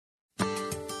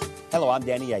Hello, I'm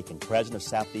Danny Aiken, president of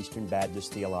Southeastern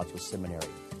Baptist Theological Seminary.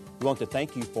 We want to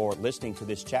thank you for listening to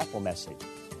this chapel message.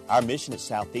 Our mission at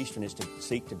Southeastern is to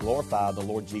seek to glorify the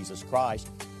Lord Jesus Christ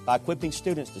by equipping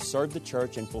students to serve the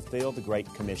church and fulfill the Great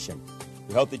Commission.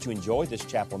 We hope that you enjoy this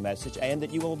chapel message and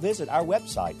that you will visit our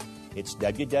website. It's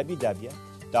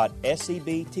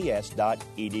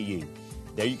www.sebts.edu.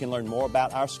 There you can learn more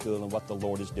about our school and what the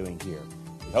Lord is doing here.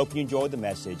 We hope you enjoy the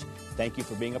message. Thank you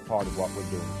for being a part of what we're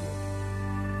doing here.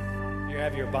 You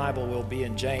have your Bible, will be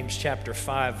in James chapter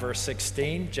 5, verse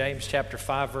 16. James chapter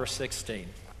 5, verse 16.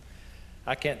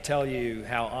 I can't tell you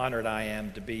how honored I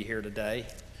am to be here today.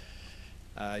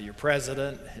 Your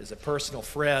president is a personal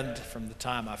friend. From the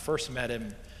time I first met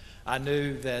him, I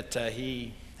knew that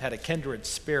he had a kindred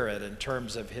spirit in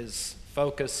terms of his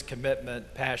focus,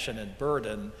 commitment, passion, and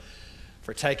burden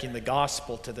for taking the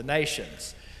gospel to the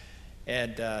nations.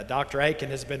 And Dr. Aiken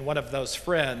has been one of those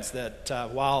friends that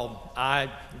while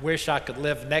I wish I could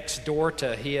live next door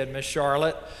to he and Miss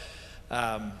Charlotte,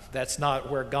 that's not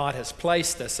where God has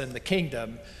placed us in the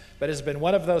kingdom, but has been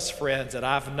one of those friends that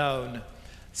I've known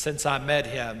since I met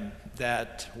him,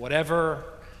 that whatever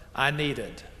I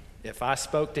needed, if I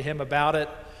spoke to him about it,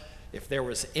 if there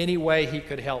was any way he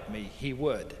could help me, he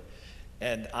would.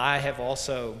 And I have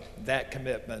also that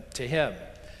commitment to him.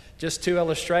 Just two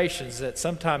illustrations that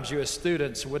sometimes you as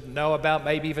students wouldn't know about,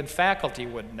 maybe even faculty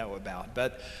wouldn't know about.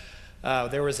 But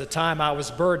there was a time I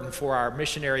was burdened for our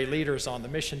missionary leaders on the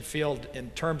mission field in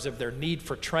terms of their need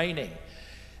for training.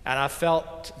 And I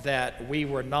felt that we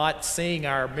were not seeing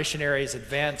our missionaries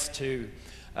advance to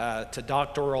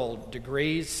doctoral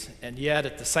degrees, and yet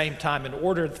at the same time, in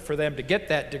order for them to get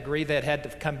that degree, they had to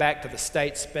come back to the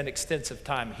States, spend extensive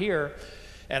time here.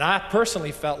 And I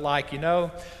personally felt like,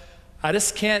 I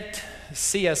just can't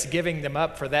see us giving them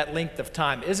up for that length of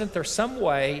time. Isn't there some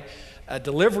way a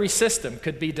delivery system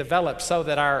could be developed so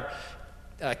that our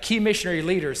key missionary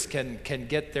leaders can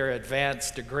get their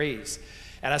advanced degrees?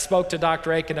 And I spoke to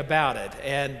Dr. Aiken about it,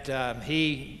 and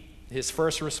his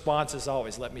first response is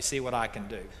always, let me see what I can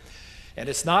do. And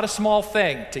it's not a small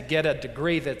thing to get a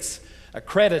degree that's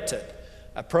accredited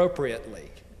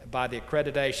appropriately by the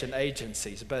accreditation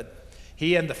agencies, but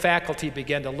he and the faculty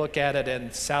began to look at it,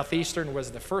 and Southeastern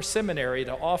was the first seminary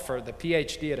to offer the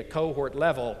PhD at a cohort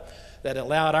level that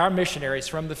allowed our missionaries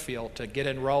from the field to get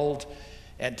enrolled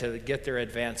and to get their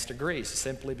advanced degrees,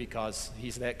 simply because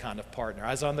he's that kind of partner. I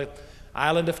was on the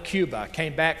island of Cuba. I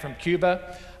came back from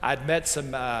Cuba. I'd met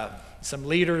some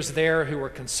leaders there who were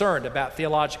concerned about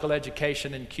theological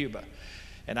education in Cuba.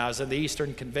 And I was in the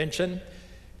Eastern Convention,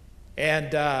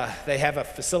 and they have a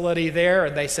facility there,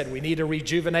 and they said, we need to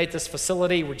rejuvenate this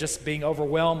facility. We're just being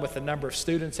overwhelmed with the number of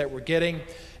students that we're getting,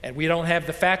 and we don't have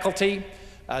the faculty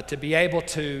to be able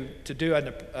to do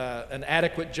an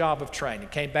adequate job of training.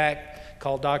 Came back,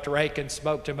 called Dr. Aiken,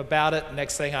 spoke to him about it.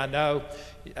 Next thing I know,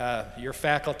 your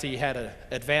faculty had an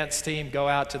advanced team go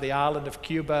out to the island of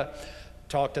Cuba,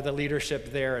 talk to the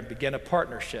leadership there, and begin a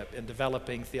partnership in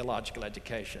developing theological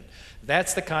education.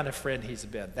 That's the kind of friend he's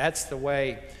been. That's the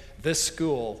way this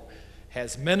school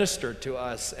has ministered to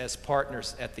us as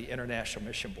partners at the International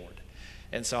Mission Board.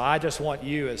 And so I just want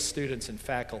you as students and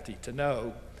faculty to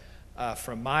know,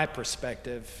 from my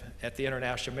perspective at the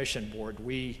International Mission Board,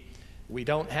 we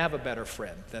don't have a better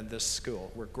friend than this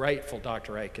school. We're grateful,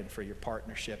 Dr. Aiken, for your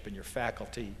partnership and your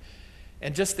faculty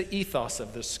and just the ethos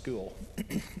of this school.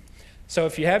 So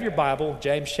if you have your Bible,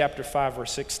 James chapter 5,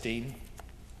 verse 16,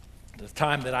 the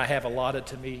time that I have allotted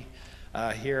to me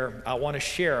here, I want to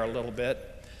share a little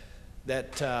bit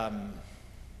that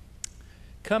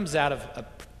comes out of a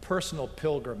personal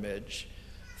pilgrimage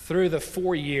through the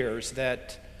 4 years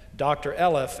that Dr.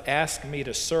 Elliff asked me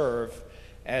to serve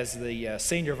as the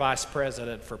Senior Vice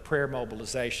President for Prayer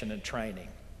Mobilization and Training.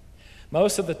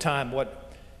 Most of the time,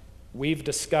 what we've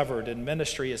discovered in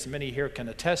ministry, as many here can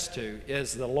attest to,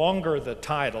 is the longer the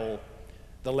title,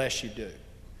 the less you do.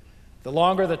 The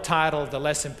longer the title, the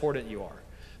less important you are.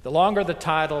 The longer the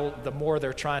title, the more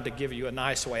they're trying to give you a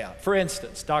nice way out. For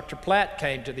instance, Dr. Platt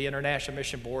came to the International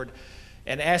Mission Board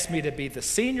and asked me to be the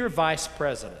Senior Vice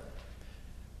President.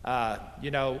 The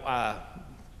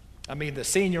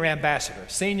Senior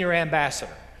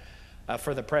Ambassador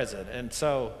for the President. And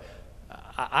so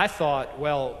I thought,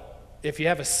 well, if you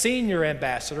have a Senior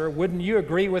Ambassador, wouldn't you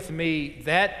agree with me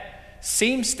that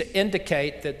seems to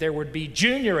indicate that there would be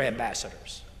Junior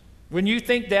Ambassadors? Wouldn't you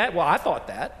think that? Well, I thought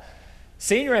that.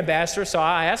 Senior Ambassador, so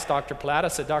I asked Dr. Platt, I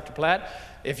said, Dr. Platt,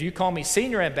 if you call me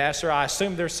Senior Ambassador, I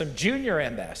assume there's some Junior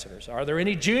Ambassadors. Are there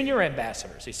any Junior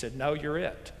Ambassadors? He said, no, you're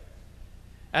it.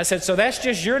 I said, so that's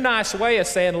just your nice way of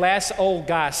saying last old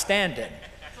guy standing.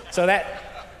 So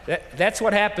That's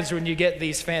what happens when you get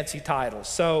these fancy titles.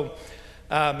 So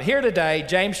here today,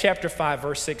 James chapter 5,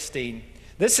 verse 16.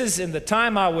 This is in the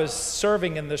time I was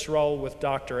serving in this role with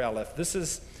Dr. Elif. This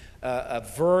is a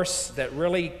verse that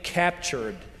really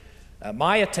captured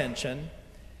my attention.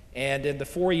 And in the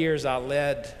 4 years I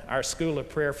led our School of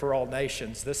Prayer for All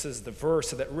Nations, this is the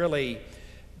verse that really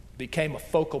became a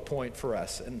focal point for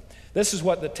us. And this is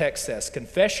what the text says: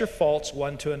 confess your faults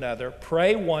one to another,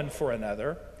 pray one for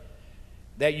another,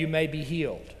 that you may be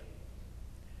healed.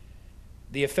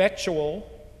 The effectual,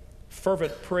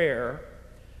 fervent prayer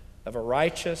of a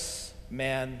righteous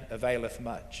man availeth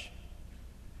much.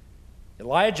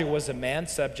 Elijah was a man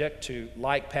subject to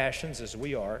like passions as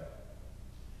we are,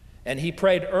 and he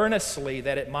prayed earnestly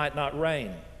that it might not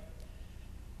rain.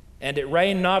 And it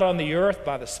rained not on the earth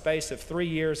by the space of 3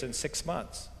 years and 6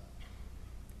 months.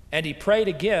 And he prayed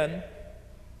again,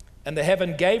 and the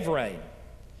heaven gave rain,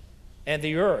 and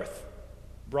the earth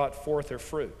brought forth her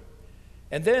fruit.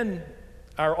 And then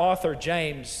our author,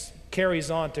 James,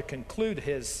 carries on to conclude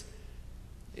his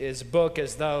book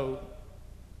as though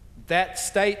that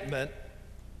statement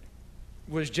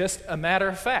was just a matter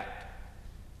of fact.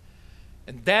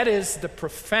 And that is the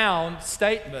profound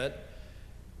statement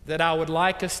that I would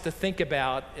like us to think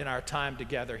about in our time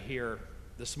together here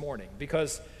this morning.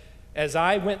 Because as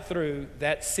I went through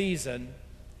that season,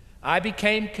 I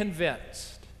became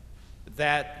convinced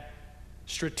that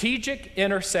strategic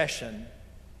intercession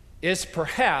is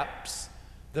perhaps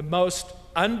the most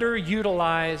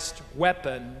underutilized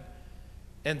weapon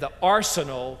in the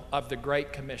arsenal of the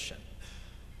Great Commission.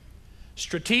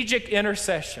 Strategic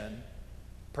intercession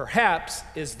perhaps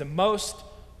is the most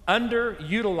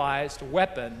underutilized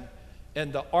weapon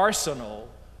in the arsenal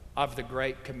of the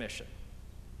Great Commission.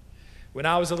 When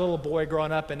I was a little boy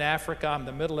growing up in Africa, I'm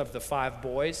the middle of the 5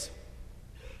 boys.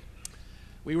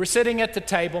 We were sitting at the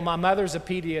table. My mother was a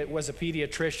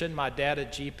pediatrician, my dad a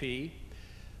GP.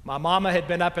 My mama had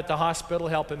been up at the hospital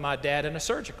helping my dad in a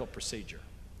surgical procedure.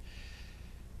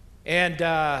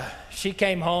 And she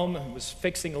came home and was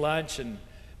fixing lunch, and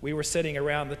we were sitting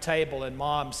around the table, and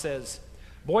Mom says,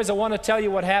 "Boys, I want to tell you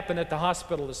what happened at the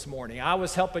hospital this morning. I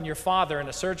was helping your father in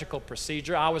a surgical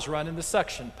procedure. I was running the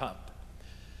suction pump.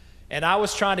 And I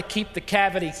was trying to keep the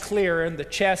cavity clear in the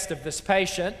chest of this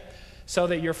patient so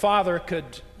that your father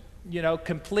could,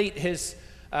 complete his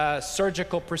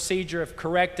surgical procedure of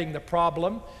correcting the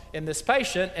problem in this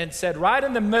patient, and said right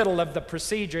in the middle of the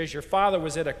procedure, as your father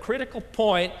was at a critical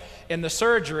point in the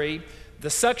surgery, the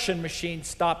suction machine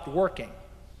stopped working,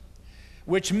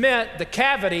 which meant the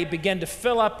cavity began to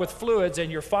fill up with fluids and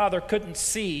your father couldn't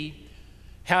see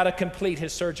how to complete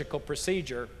his surgical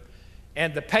procedure,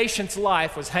 and the patient's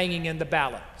life was hanging in the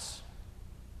balance.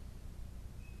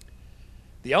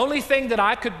 The only thing that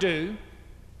I could do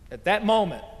at that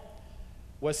moment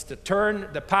was to turn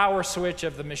the power switch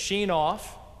of the machine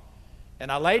off,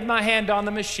 and I laid my hand on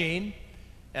the machine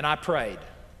and I prayed.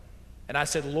 And I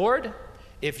said, "Lord,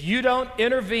 if you don't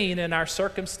intervene in our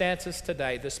circumstances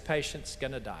today, this patient's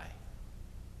going to die.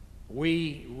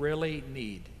 We really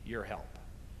need your help."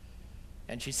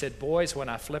 And she said, "Boys, when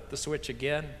I flipped the switch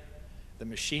again, the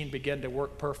machine began to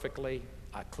work perfectly.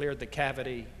 I cleared the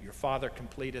cavity. Your father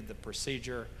completed the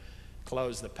procedure,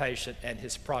 closed the patient, and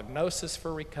his prognosis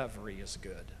for recovery is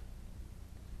good."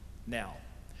 Now,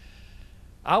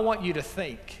 I want you to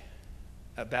think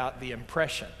about the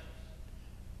impression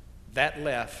that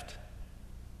left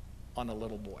on a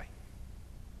little boy.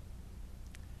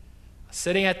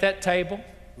 Sitting at that table,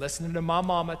 listening to my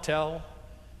mama tell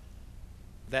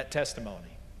that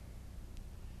testimony.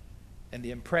 And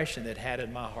the impression it had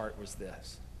in my heart was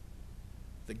this: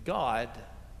 the God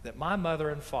that my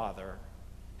mother and father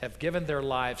have given their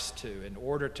lives to in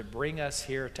order to bring us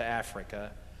here to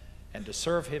Africa and to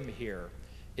serve him here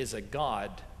is a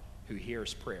God who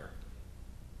hears prayer.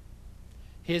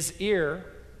 His ear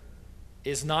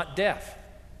is not deaf.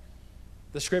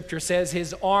 The scripture says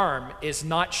his arm is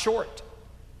not short.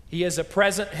 He is a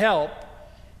present help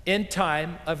in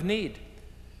time of need.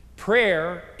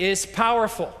 Prayer is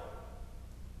powerful.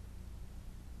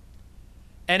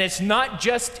 And it's not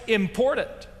just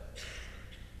important.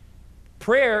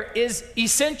 Prayer is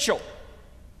essential.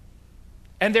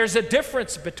 And there's a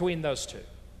difference between those two.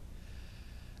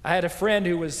 I had a friend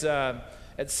who was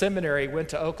at seminary, went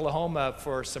to Oklahoma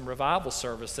for some revival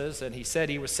services, and he said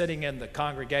he was sitting in the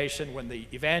congregation when the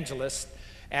evangelist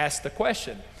asked the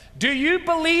question, "Do you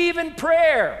believe in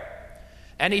prayer?"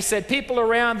 And he said people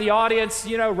around the audience,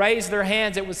 raised their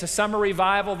hands. It was a summer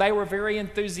revival. They were very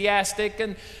enthusiastic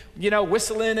and,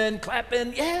 whistling and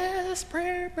clapping. Yes,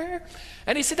 prayer.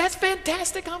 And he said, that's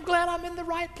fantastic. I'm glad I'm in the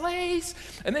right place.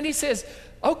 And then he says,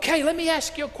 okay, let me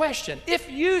ask you a question.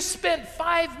 If you spent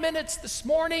 5 minutes this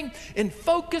morning in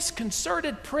focused,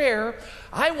 concerted prayer,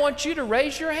 I want you to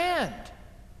raise your hand.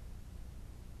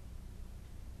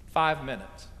 5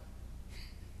 minutes.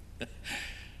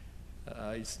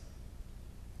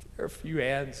 There were a few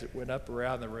hands that went up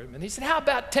around the room. And he said, how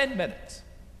about 10 minutes?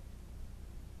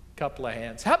 A couple of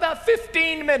hands. How about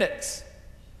 15 minutes?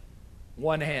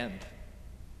 One hand.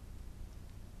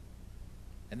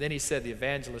 And then he said, the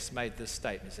evangelist made this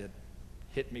statement. He said,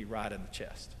 hit me right in the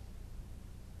chest.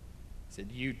 He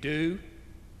said, you do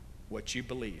what you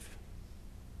believe.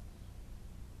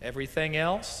 Everything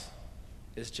else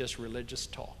is just religious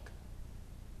talk.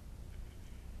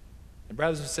 And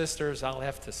brothers and sisters, I'll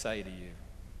have to say to you,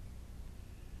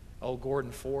 old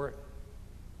Gordon Fort,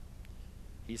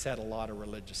 he's had a lot of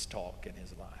religious talk in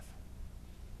his life.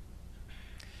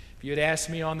 If you had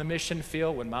asked me on the mission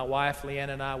field when my wife Leanne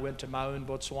and I went to Maun,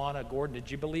 Botswana, Gordon,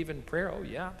 did you believe in prayer? Oh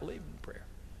yeah, I believed in prayer.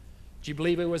 Did you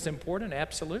believe it was important?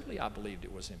 Absolutely, I believed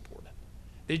it was important.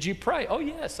 Did you pray? Oh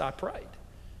yes, I prayed.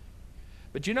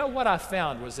 But you know what I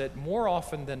found was that more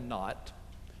often than not,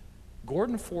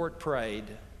 Gordon Fort prayed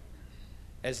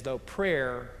as though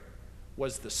prayer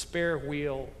was the spare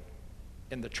wheel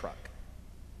in the truck.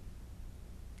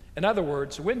 In other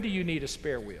words, when do you need a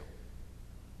spare wheel?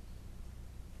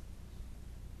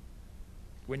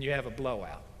 When you have a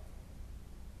blowout,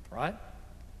 right?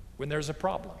 When there's a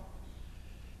problem.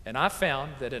 And I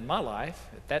found that in my life,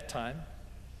 at that time,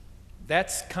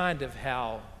 that's kind of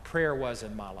how prayer was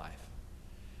in my life.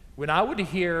 When I would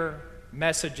hear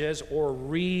messages or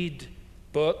read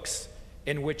books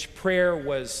in which prayer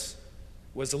was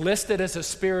listed as a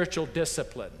spiritual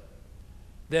discipline,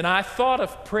 then I thought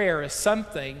of prayer as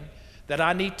something that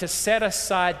I need to set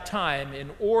aside time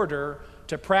in order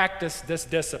to practice this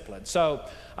discipline. So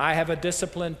I have a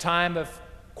disciplined time of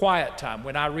quiet time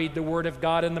when I read the Word of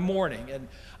God in the morning, and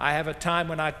I have a time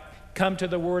when I come to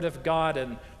the Word of God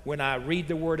and when I read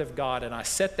the Word of God, and I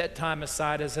set that time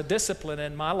aside as a discipline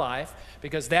in my life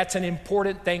because that's an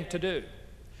important thing to do.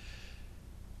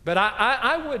 But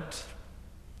I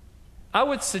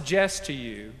would suggest to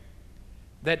you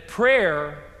that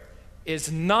prayer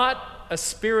is not a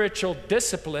spiritual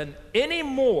discipline any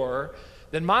more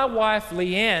than my wife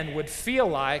Leanne would feel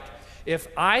like if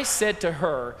I said to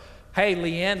her, hey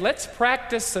Leanne, let's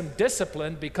practice some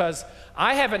discipline because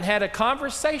I haven't had a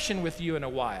conversation with you in a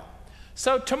while.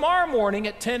 So tomorrow morning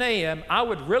at 10 a.m., I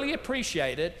would really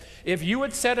appreciate it if you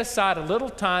would set aside a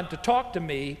little time to talk to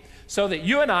me so that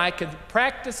you and I can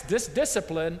practice this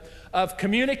discipline of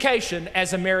communication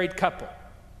as a married couple.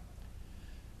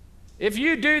 If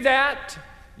you do that,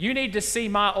 you need to see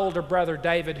my older brother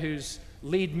David, who's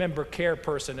lead member care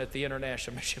person at the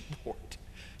International Mission Board.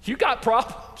 You got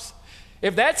problems.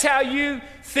 If that's how you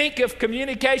think of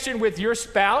communication with your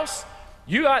spouse,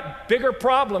 you got bigger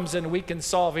problems than we can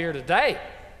solve here today.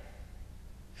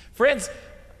 Friends,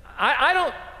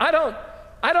 I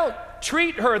don't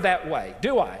treat her that way,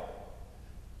 do I?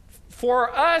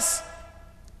 For us,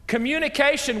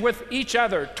 communication with each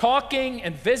other, talking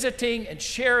and visiting and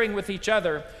sharing with each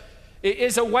other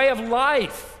is a way of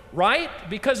life, right?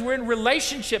 Because we're in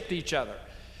relationship to each other.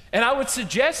 And I would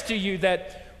suggest to you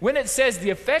that when it says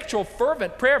the effectual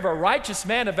fervent prayer of a righteous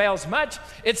man avails much,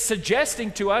 it's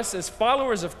suggesting to us as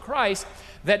followers of Christ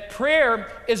that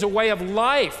prayer is a way of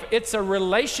life. It's a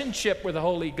relationship with the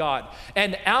Holy God.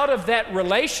 And out of that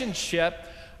relationship,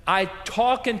 I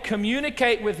talk and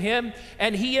communicate with Him,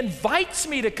 and He invites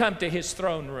me to come to His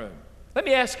throne room. Let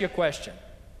me ask you a question.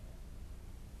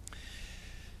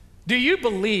 Do you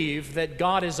believe that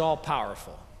God is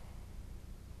all-powerful?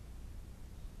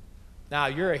 Now,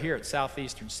 you're here at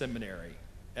Southeastern Seminary,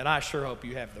 and I sure hope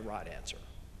you have the right answer.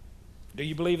 Do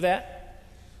you believe that?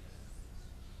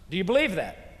 Do you believe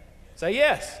that? Say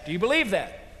yes. Do you believe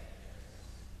that?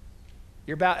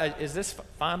 You're about, is this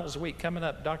finals week coming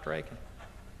up, Dr. Aiken?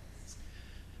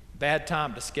 Bad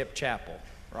time to skip chapel,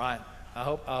 right? I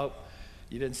hope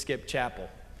you didn't skip chapel.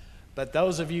 But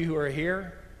those of you who are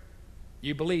here,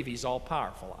 you believe He's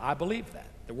all-powerful. I believe that.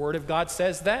 The Word of God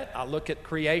says that. I look at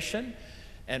creation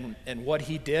and what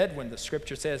He did when the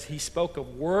Scripture says He spoke a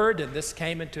word and this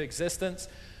came into existence.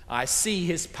 I see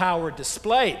His power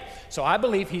displayed. So I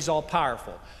believe He's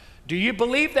all-powerful. Do you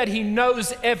believe that He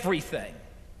knows everything?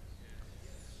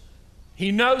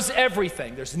 He knows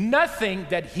everything. There's nothing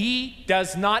that He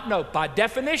does not know. By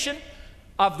definition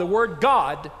of the word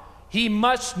God, He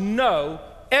must know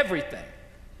everything.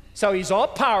 So he's all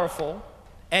powerful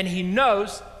and he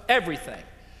knows everything.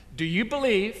 Do you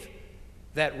believe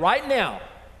that right now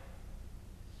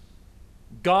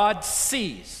God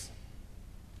sees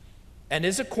and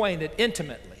is acquainted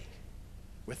intimately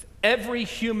with every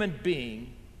human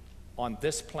being on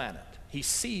this planet? He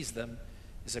sees them,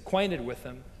 is acquainted with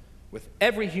them, with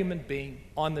every human being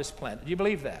on this planet. Do you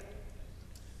believe that?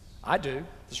 I do.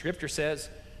 The scripture says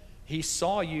he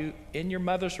saw you in your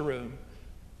mother's womb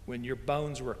when your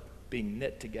bones were being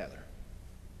knit together.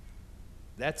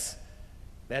 That's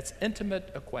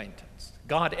intimate acquaintance.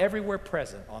 God everywhere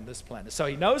present on this planet. So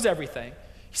he knows everything,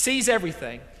 he sees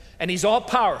everything, and he's all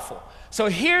powerful. So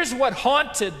here's what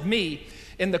haunted me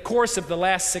in the course of the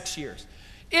last 6 years.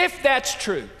 If that's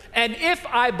true, and if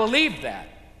I believe that,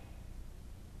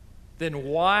 then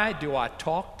why do I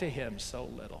talk to him so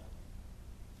little?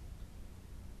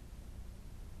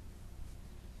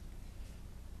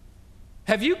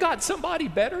 Have you got somebody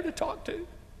better to talk to?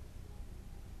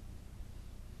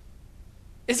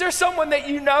 Is there someone that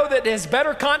you know that has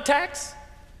better contacts,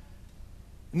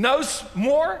 knows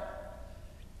more,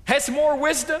 has more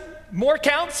wisdom, more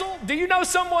counsel? Do you know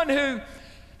someone who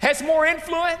has more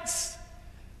influence,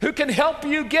 who can help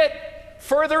you get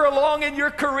further along in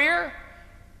your career?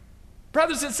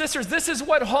 Brothers and sisters, this is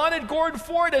what haunted Gordon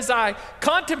Ford as I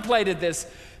contemplated this.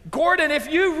 Gordon,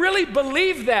 if you really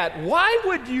believe that, why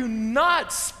would you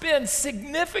not spend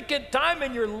significant time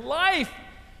in your life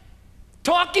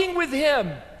talking with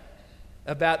him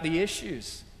about the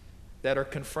issues that are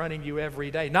confronting you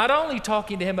every day? Not only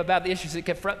talking to him about the issues that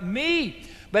confront me,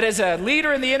 but as a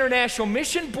leader in the International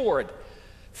Mission Board,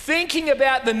 thinking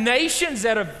about the nations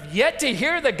that have yet to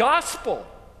hear the gospel.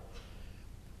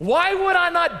 Why would I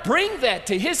not bring that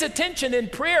to his attention in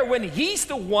prayer when he's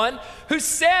the one who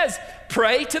says,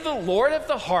 pray to the Lord of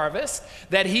the harvest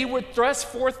that he would thrust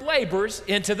forth laborers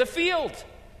into the field?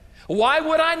 Why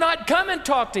would I not come and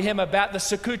talk to him about the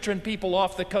Sakutran people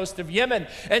off the coast of Yemen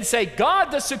and say,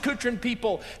 God, the Sakutran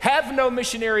people have no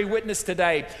missionary witness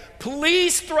today.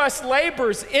 Please thrust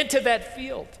laborers into that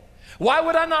field. Why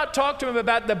would I not talk to him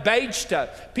about the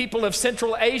Bejta, people of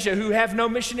Central Asia who have no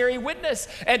missionary witness,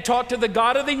 and talk to the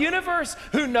God of the universe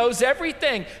who knows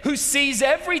everything, who sees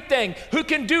everything, who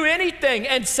can do anything,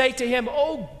 and say to him,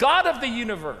 oh God of the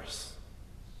universe,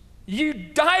 you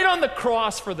died on the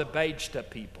cross for the Bejta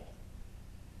people.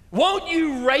 Won't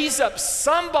you raise up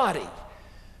somebody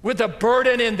with a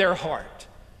burden in their heart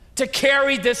to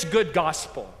carry this good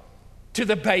gospel to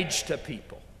the Bejta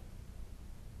people?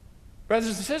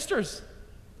 Brothers and sisters,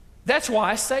 that's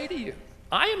why I say to you,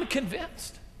 I am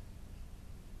convinced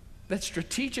that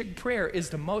strategic prayer is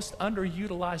the most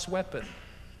underutilized weapon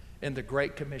in the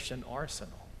Great Commission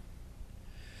arsenal.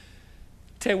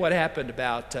 I'll tell you what happened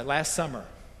about last summer.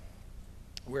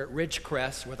 We're at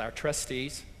Ridgecrest with our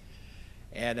trustees,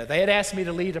 and they had asked me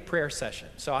to lead a prayer session.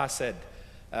 So I said,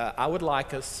 I would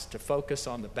like us to focus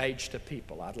on the Bejta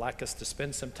people. I'd like us to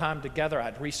spend some time together.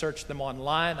 I'd research them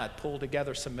online. I'd pull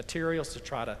together some materials to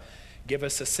try to give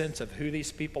us a sense of who these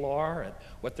people are and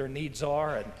what their needs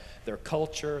are and their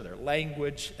culture, their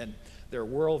language, and their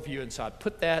worldview. And so I'd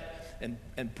put that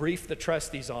and brief the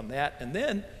trustees on that. And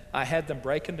then I had them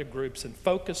break into groups and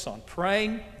focus on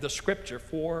praying the scripture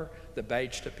for the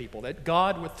Bejta people, that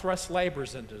God would thrust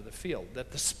laborers into the field,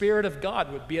 that the Spirit of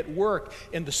God would be at work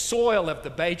in the soil of the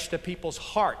Bejta people's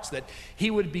hearts, that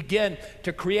he would begin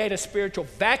to create a spiritual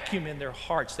vacuum in their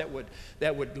hearts that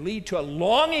would lead to a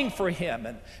longing for him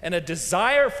and a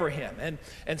desire for him.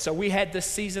 And so we had this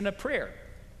season of prayer.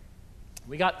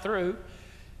 We got through,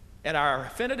 and our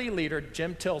affinity leader,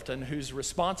 Jim Tilton, who's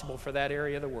responsible for that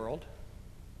area of the world,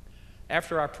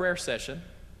 after our prayer session,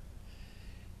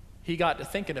 he got to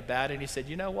thinking about it, and he said,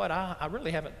 you know what, I really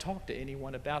haven't talked to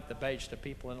anyone about the Bejta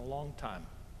people in a long time.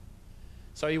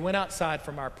 So he went outside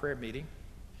from our prayer meeting,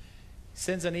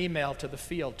 sends an email to the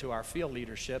field, to our field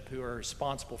leadership who are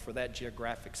responsible for that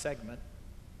geographic segment.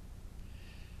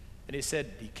 And he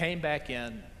said, he came back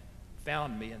in,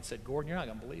 found me, and said, Gordon, you're not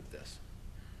going to believe this.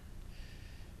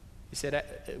 He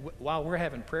said, while we're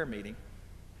having prayer meeting,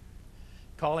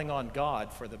 calling on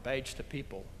God for the Bejta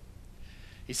people,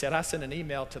 he said, I sent an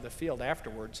email to the field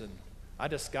afterwards, and I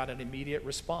just got an immediate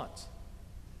response.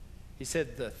 He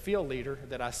said, the field leader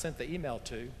that I sent the email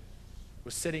to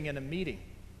was sitting in a meeting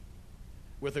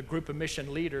with a group of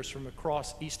mission leaders from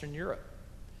across Eastern Europe.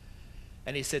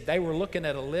 And he said they were looking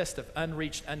at a list of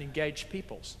unreached, unengaged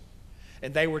peoples.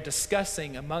 And they were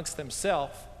discussing amongst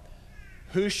themselves,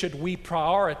 who should we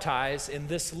prioritize in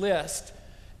this list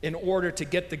in order to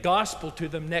get the gospel to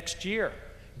them next year?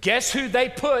 Guess who they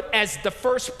put as the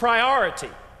first priority?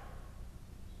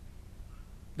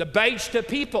 The Bejta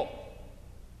people.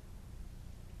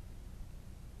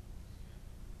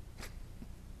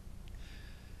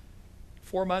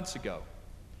 4 months ago,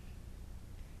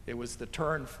 it was the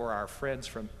turn for our friends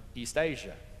from East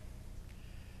Asia.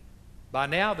 By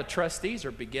now, the trustees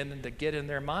are beginning to get in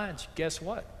their minds, guess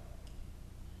what?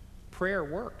 Prayer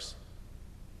works.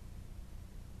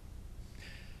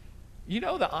 You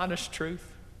know the honest truth?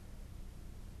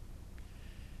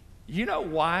 You know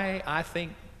why I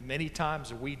think many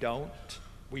times we don't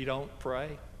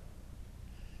pray?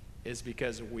 Is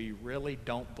because we really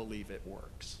don't believe it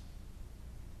works.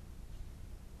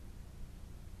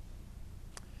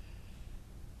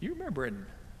 You remember in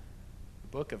the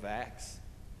book of Acts,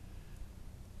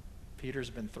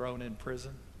 Peter's been thrown in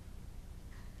prison.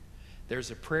 There's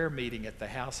a prayer meeting at the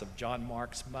house of John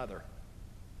Mark's mother.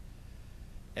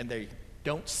 And they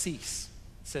don't cease.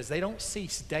 It says they don't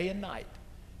cease day and night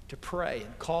to pray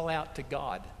and call out to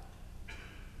God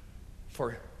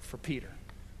for Peter.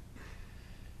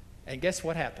 And guess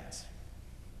what happens?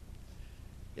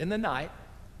 In the night,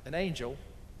 an angel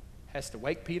has to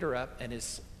wake Peter up and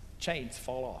his chains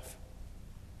fall off.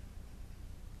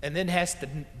 And then has to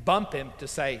bump him to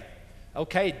say,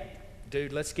 okay,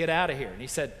 dude, let's get out of here. And he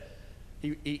said,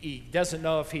 he doesn't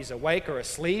know if he's awake or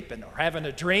asleep and or having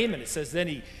a dream. And it says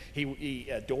then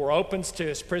a door opens to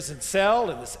his prison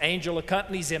cell and this angel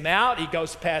accompanies him out. He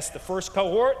goes past the first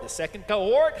cohort, the second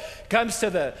cohort, comes to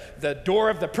the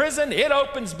door of the prison. It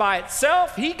opens by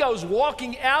itself. He goes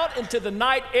walking out into the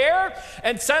night air,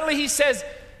 and suddenly he says,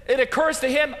 it occurs to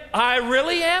him, I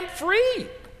really am free.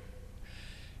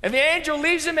 And the angel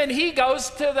leaves him and he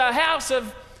goes to the house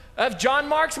of John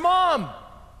Mark's mom.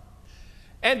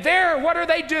 And there, what are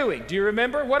they doing? Do you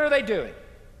remember? What are they doing?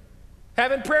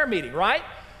 Having prayer meeting, right?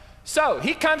 So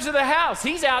he comes to the house.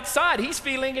 He's outside. He's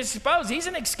feeling exposed. He's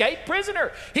an escaped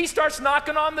prisoner. He starts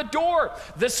knocking on the door.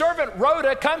 The servant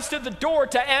Rhoda comes to the door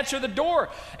to answer the door.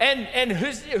 And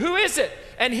who is it?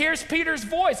 And here's Peter's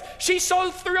voice. She's so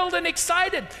thrilled and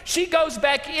excited. She goes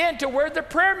back into where the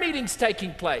prayer meeting's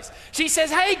taking place. She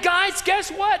says, hey guys, guess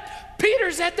what?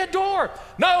 Peter's at the door.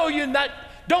 No, you're not.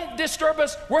 Don't disturb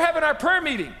us. We're having our prayer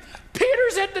meeting.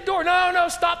 Peter's at the door. No,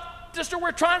 stop. Sister,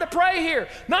 we're trying to pray here.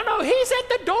 No, he's at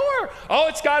the door. Oh,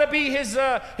 it's got to be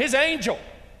his angel.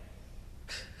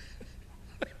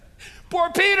 Poor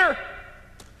Peter.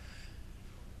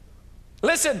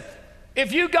 Listen,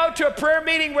 if you go to a prayer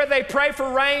meeting where they pray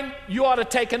for rain, you ought to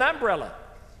take an umbrella.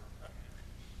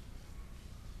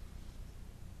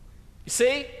 You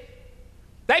see?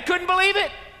 They couldn't believe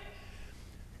it.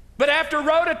 But after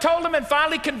Rhoda told them and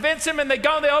finally convinced him, and they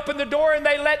open the door and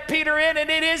they let Peter in, and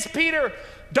it is Peter.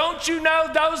 Don't you know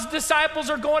those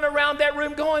disciples are going around that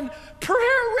room going, prayer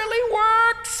really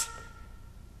works.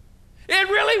 It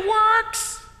really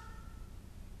works.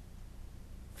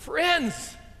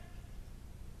 Friends,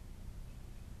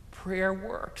 prayer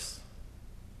works.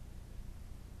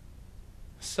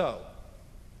 So,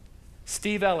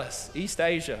 Steve Ellis, East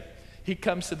Asia, he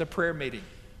comes to the prayer meeting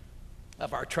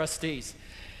of our trustees.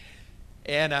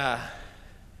 And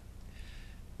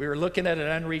we were looking at an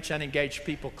unreached, unengaged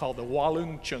people called the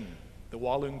Walung Chung.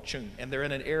 And they're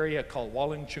in an area called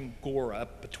Walung Chung Gora,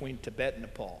 up between Tibet and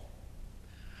Nepal.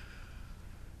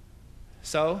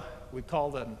 So we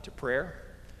called them to prayer.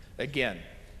 Again,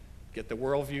 get the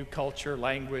worldview, culture,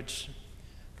 language,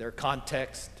 their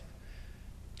context.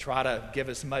 Try to give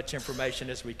as much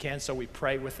information as we can so we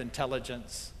pray with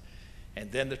intelligence.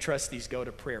 And then the trustees go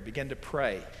to prayer, begin to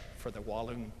pray for the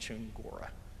Walung Chung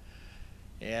Gora.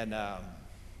 And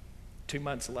 2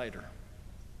 months later,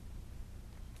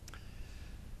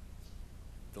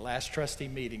 the last trustee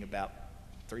meeting about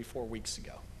 3-4 weeks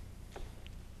ago,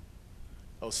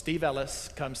 Steve Ellis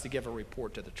comes to give a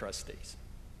report to the trustees.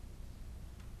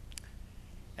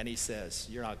 And he says,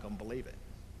 you're not going to believe it.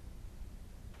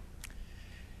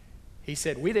 He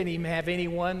said, we didn't even have any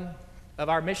one of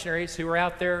our missionaries who were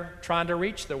out there trying to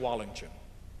reach the Walung Chung.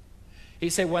 He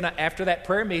said, after that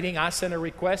prayer meeting, I sent a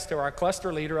request to our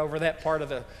cluster leader over that part of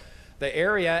the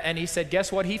area, and he said,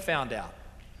 guess what he found out?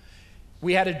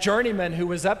 We had a journeyman who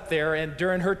was up there, and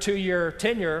during her 2-year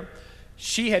tenure,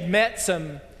 she had met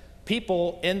some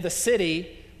people in the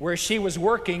city where she was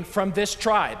working from this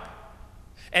tribe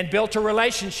and built a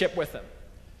relationship with them.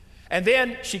 And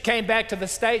then she came back to the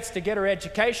States to get her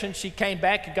education. She came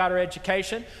back and got her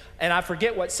education, and I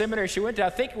forget what seminary she went to.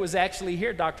 I think it was actually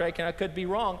here, Dr. Aiken, I could be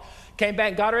wrong. Came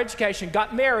back, got her education,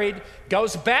 got married,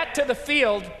 goes back to the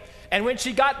field, and when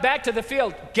she got back to the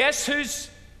field, guess whose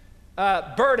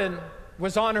burden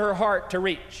was on her heart to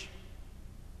reach?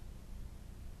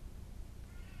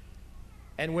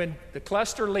 And when the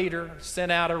cluster leader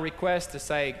sent out a request to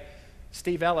say,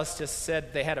 Steve Ellis just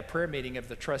said they had a prayer meeting of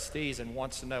the trustees and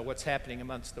wants to know what's happening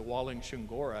amongst the Walung Chung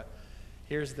Gora,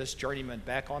 here's this journeyman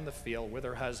back on the field with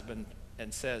her husband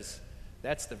and says,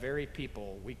 that's the very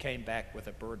people we came back with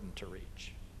a burden to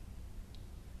reach.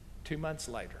 2 months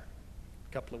later,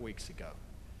 a couple of weeks ago,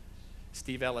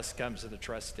 Steve Ellis comes to the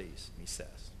trustees and he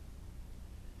says,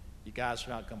 you guys are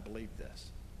not going to believe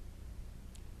this.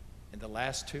 In the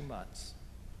last 2 months,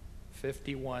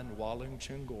 51 Walloon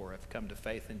Chungor have come to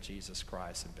faith in Jesus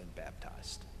Christ and been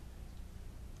baptized.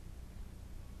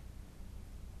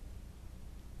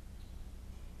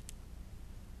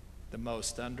 The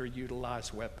most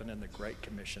underutilized weapon in the Great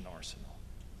Commission arsenal.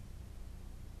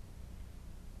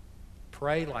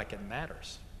 Pray like it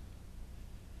matters.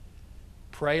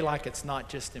 Pray like it's not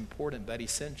just important but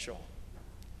essential.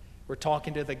 We're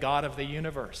talking to the God of the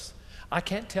universe. I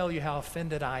can't tell you how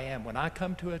offended I am when I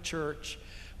come to a church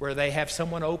where they have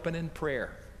someone open in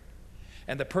prayer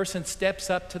and the person steps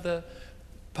up to the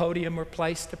podium or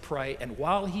place to pray, and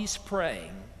while he's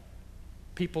praying,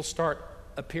 people start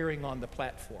appearing on the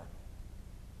platform.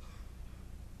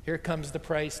 Here comes the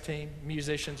praise team.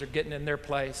 Musicians are getting in their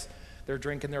place. They're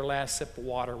drinking their last sip of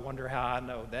water. Wonder how I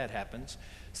know that happens.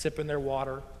 Sipping their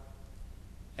water.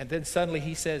 And then suddenly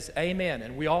he says, amen.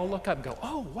 And we all look up and go,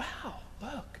 oh, wow,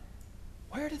 look.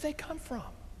 Where did they come from?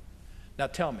 Now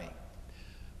tell me,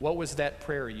 what was that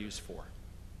prayer used for?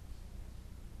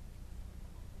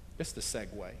 Just a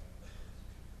segue.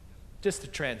 Just a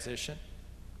transition.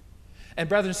 And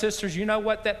brothers and sisters, you know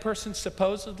what that person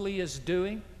supposedly is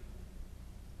doing?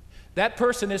 That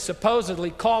person is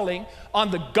supposedly calling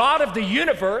on the God of the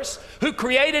universe who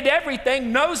created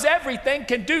everything, knows everything,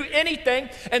 can do anything,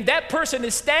 and that person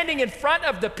is standing in front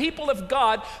of the people of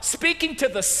God speaking to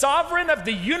the sovereign of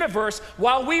the universe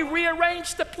while we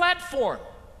rearrange the platform.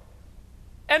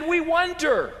 And we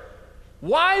wonder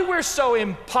why we're so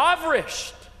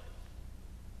impoverished.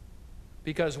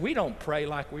 Because we don't pray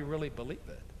like we really believe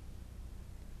it.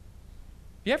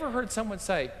 You ever heard someone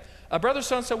say, Brother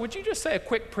so-and-so, would you just say a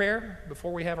quick prayer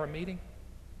before we have our meeting?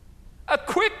 A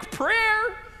quick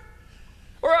prayer?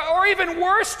 Or even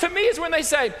worse to me is when they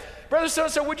say, Brother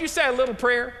so-and-so, would you say a little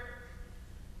prayer?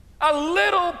 A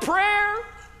little prayer?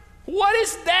 What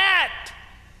is that?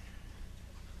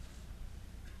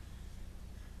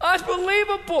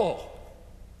 Unbelievable.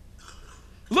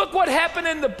 Look what happened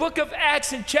in the book of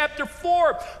Acts in chapter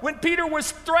 4 when Peter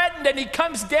was threatened and he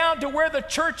comes down to where the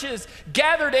church is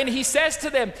gathered and he says to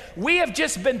them, we have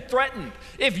just been threatened.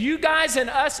 If you guys and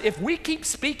us, if we keep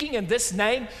speaking in this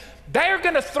name, they're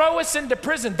going to throw us into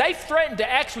prison. They threatened to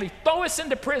actually throw us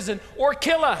into prison or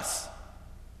kill us.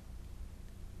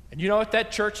 And you know what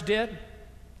that church did?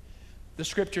 The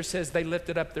scripture says they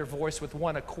lifted up their voice with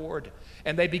one accord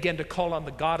and they began to call on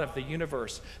the God of the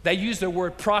universe. They used the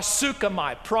word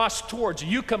proseuchomai, pros towards,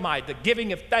 euchomai, the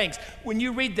giving of thanks. When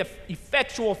you read the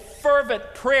effectual,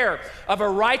 fervent prayer of a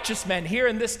righteous man, here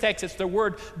in this text it's the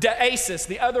word deasis.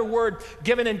 The other word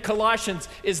given in Colossians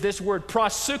is this word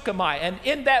proseuchomai. And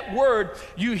in that word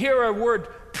you hear a word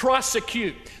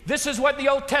prosecute. This is what the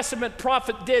Old Testament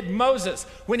prophet did, Moses,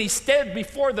 when he stood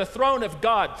before the throne of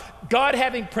God. God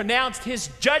having pronounced his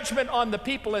judgment on the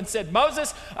people and said,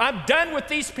 Moses, I'm done with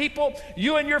these people.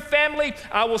 You and your family,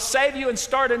 I will save you and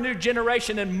start a new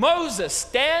generation. And Moses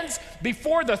stands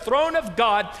before the throne of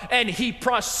God and he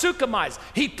proseuchomizes.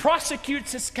 He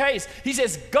prosecutes his case. He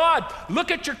says, God,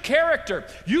 look at your character.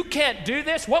 You can't do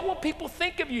this. What will people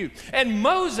think of you? And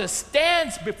Moses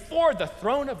stands before the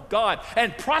throne of God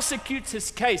and prosecutes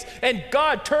his case. And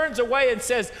God turns away and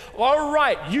says, all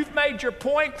right, you've made your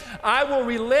point. I will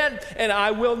relent and I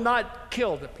will not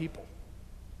kill the people.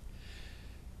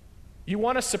 You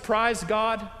want to surprise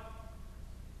God?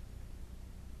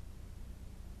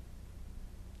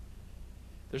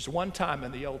 There's one time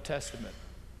in the Old Testament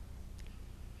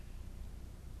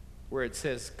where it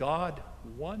says God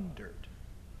wondered.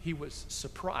 He was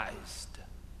surprised.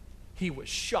 He was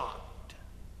shocked.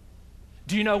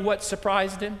 Do you know what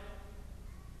surprised him?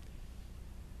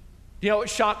 Do you know what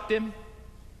shocked him?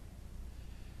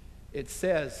 It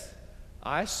says,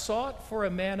 I sought for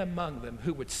a man among them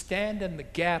who would stand in the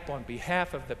gap on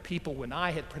behalf of the people when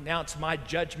I had pronounced my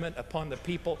judgment upon the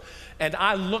people. And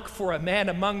I looked for a man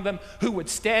among them who would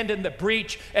stand in the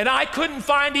breach. And I couldn't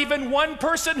find even one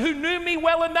person who knew me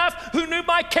well enough, who knew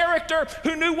my character,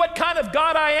 who knew what kind of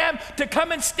God I am, to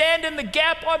come and stand in the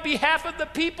gap on behalf of the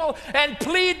people and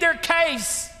plead their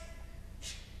case.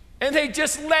 And they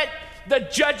just let the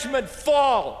judgment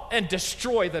fall and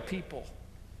destroy the people.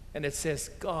 And it says,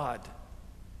 God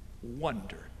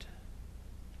wondered.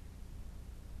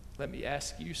 Let me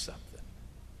ask you something.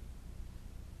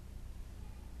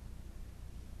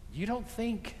 You don't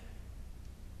think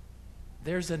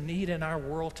there's a need in our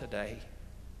world today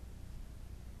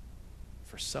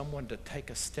for someone to take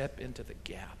a step into the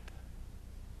gap,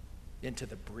 into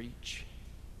the breach,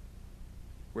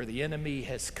 where the enemy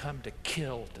has come to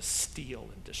kill, to steal,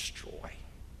 and destroy.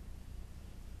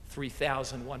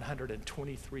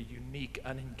 3,123 unique,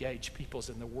 unengaged peoples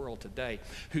in the world today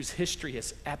whose history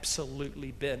has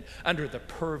absolutely been under the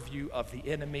purview of the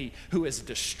enemy who has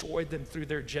destroyed them through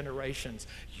their generations.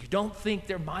 You don't think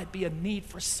there might be a need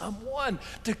for someone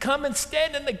to come and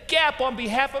stand in the gap on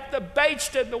behalf of the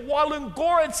Beichte and the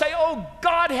Walungor and say, oh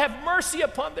God, have mercy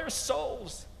upon their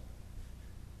souls,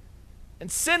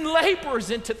 and send laborers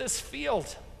into this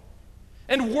field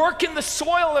and work in the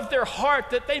soil of their heart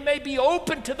that they may be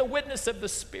open to the witness of the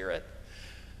Spirit.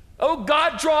 Oh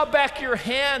God, draw back your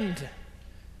hand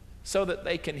so that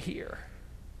they can hear.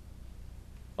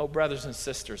 Oh, brothers and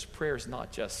sisters, prayer is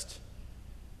not just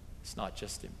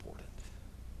important.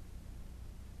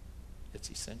 It's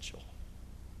essential.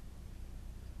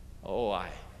 Oh, I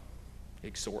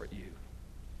exhort you,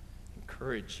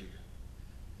 encourage you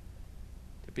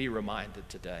to be reminded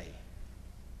today.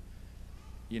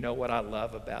 You know what I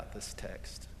love about this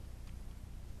text?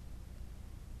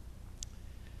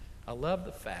 I love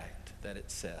the fact that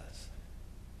it says,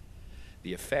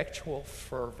 the effectual,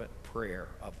 fervent prayer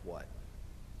of what?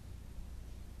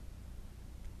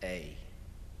 A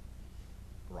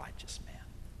righteous man.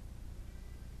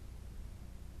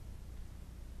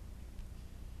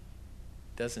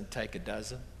 Doesn't take a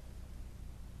dozen.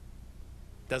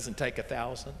 Doesn't take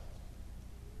 1,000.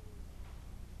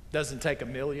 Doesn't take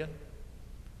 1,000,000.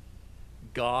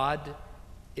 God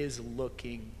is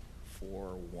looking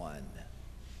for one.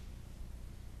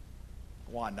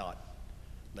 Why not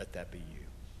let that be you?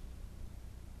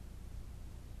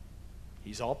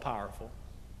 He's all powerful,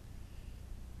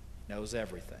 knows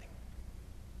everything.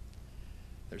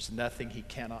 There's nothing he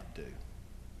cannot do.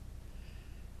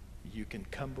 You can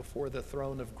come before the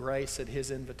throne of grace at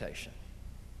his invitation.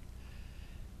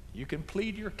 You can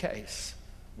plead your case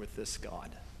with this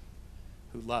God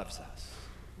who loves us,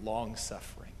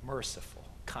 long-suffering, merciful,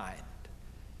 kind,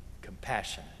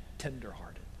 compassionate,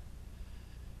 tender-hearted.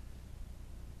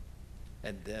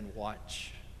 And then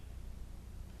watch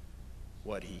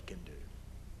what he can do.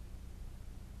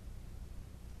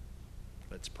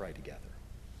 Let's pray together.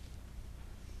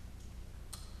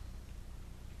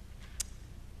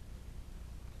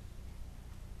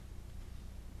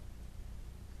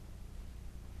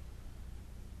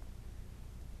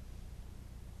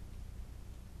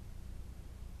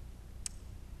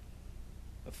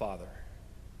 Father,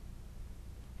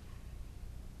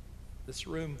 this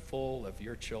room full of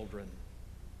your children,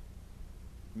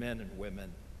 men and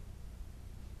women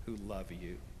who love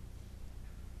you,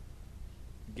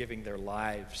 giving their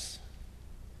lives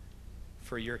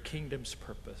for your kingdom's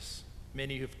purpose.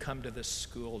 Many who've come to this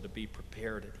school to be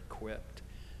prepared and equipped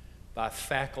by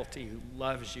faculty who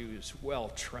loves you, is well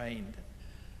trained,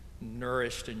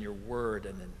 nourished in your word,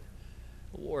 and then,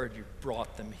 Lord, you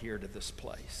brought them here to this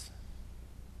place.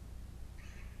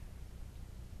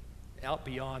 Out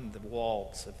beyond the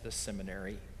walls of this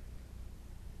seminary,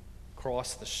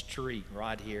 across the street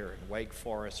right here in Wake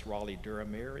Forest,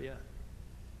 Raleigh-Durham area,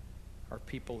 are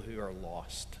people who are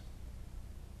lost.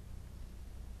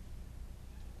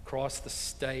 Across the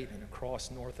state and across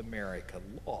North America,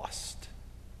 lost.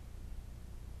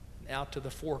 And out to the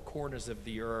four corners of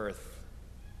the earth,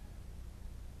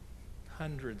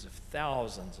 hundreds of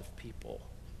thousands of people.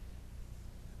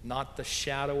 Not the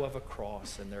shadow of a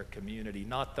cross in their community,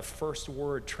 not the first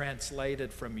word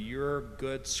translated from your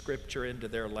good scripture into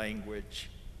their language,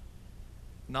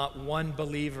 not one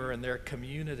believer in their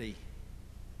community.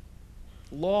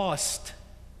 Lost.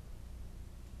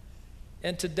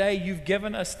 And today you've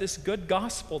given us this good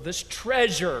gospel, this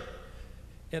treasure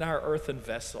in our earthen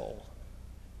vessel,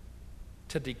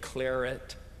 to declare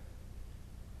it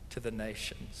to the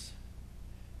nations.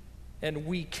 And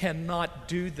we cannot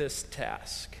do this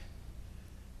task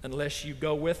unless you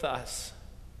go with us,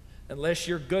 unless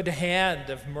your good hand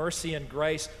of mercy and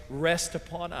grace rest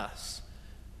upon us,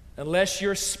 unless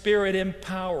your Spirit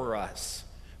empower us.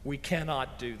 We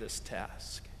cannot do this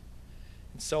task.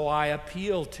 And so I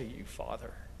appeal to you,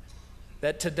 Father,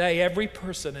 that today every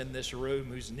person in this room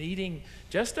who's needing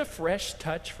just a fresh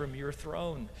touch from your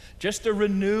throne, just a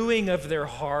renewing of their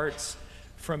hearts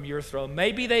from your throne.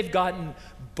 Maybe they've gotten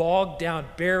bogged down,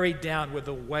 buried down with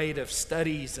the weight of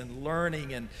studies and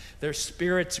learning, and their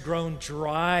spirit's grown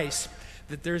dry,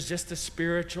 that there's just a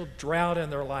spiritual drought in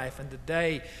their life. And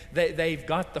today they've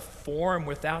got the form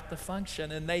without the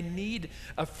function, and they need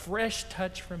a fresh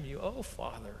touch from you. Oh,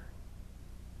 Father,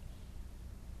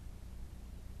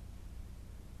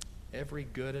 every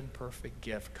good and perfect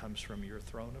gift comes from your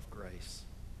throne of grace.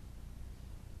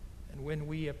 And when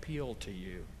we appeal to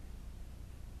you,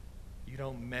 you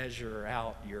don't measure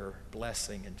out your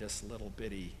blessing in just little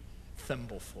bitty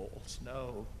thimblefuls.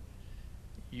 No,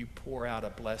 you pour out a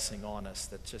blessing on us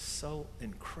that's just so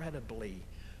incredibly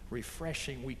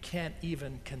refreshing we can't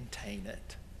even contain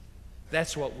it.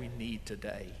 That's what we need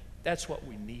today. That's what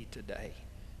we need today.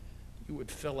 You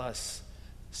would fill us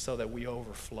so that we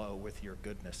overflow with your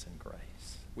goodness and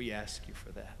grace. We ask you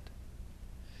for that.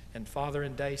 And Father,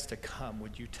 in days to come,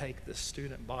 would you take this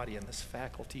student body and this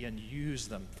faculty and use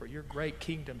them for your great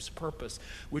kingdom's purpose?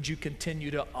 Would you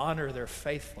continue to honor their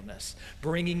faithfulness,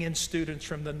 bringing in students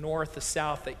from the north, the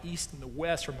south, the east, and the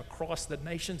west, from across the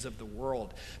nations of the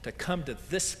world to come to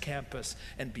this campus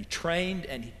and be trained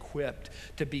and equipped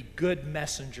to be good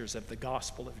messengers of the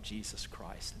gospel of Jesus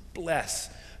Christ. Bless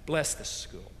this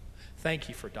school. Thank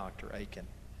you for Dr. Aiken.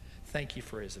 Thank you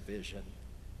for his vision.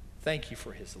 Thank you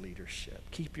for his leadership.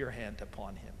 Keep your hand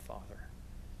upon him, Father.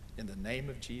 In the name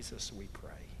of Jesus, we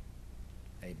pray.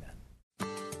 Amen.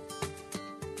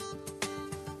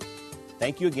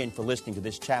 Thank you again for listening to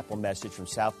this chapel message from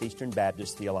Southeastern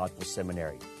Baptist Theological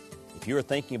Seminary. If you are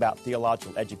thinking about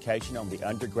theological education on the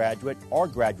undergraduate or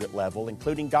graduate level,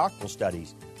 including doctoral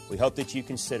studies, we hope that you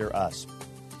consider us.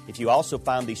 If you also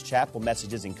find these chapel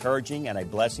messages encouraging and a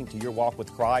blessing to your walk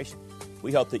with Christ,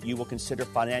 we hope that you will consider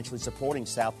financially supporting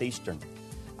Southeastern.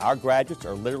 Our graduates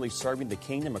are literally serving the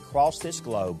kingdom across this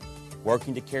globe,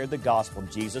 working to carry the gospel of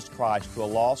Jesus Christ to a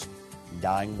lost and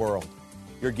dying world.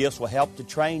 Your gifts will help to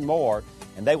train more,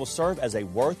 and they will serve as a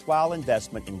worthwhile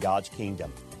investment in God's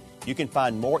kingdom. You can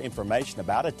find more information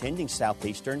about attending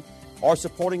Southeastern or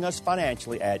supporting us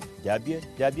financially at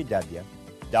www.sebts.edu.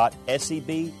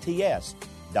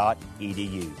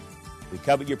 We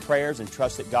covet your prayers and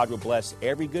trust that God will bless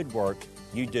every good work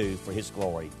you do for His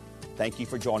glory. Thank you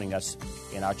for joining us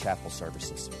in our chapel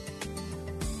services.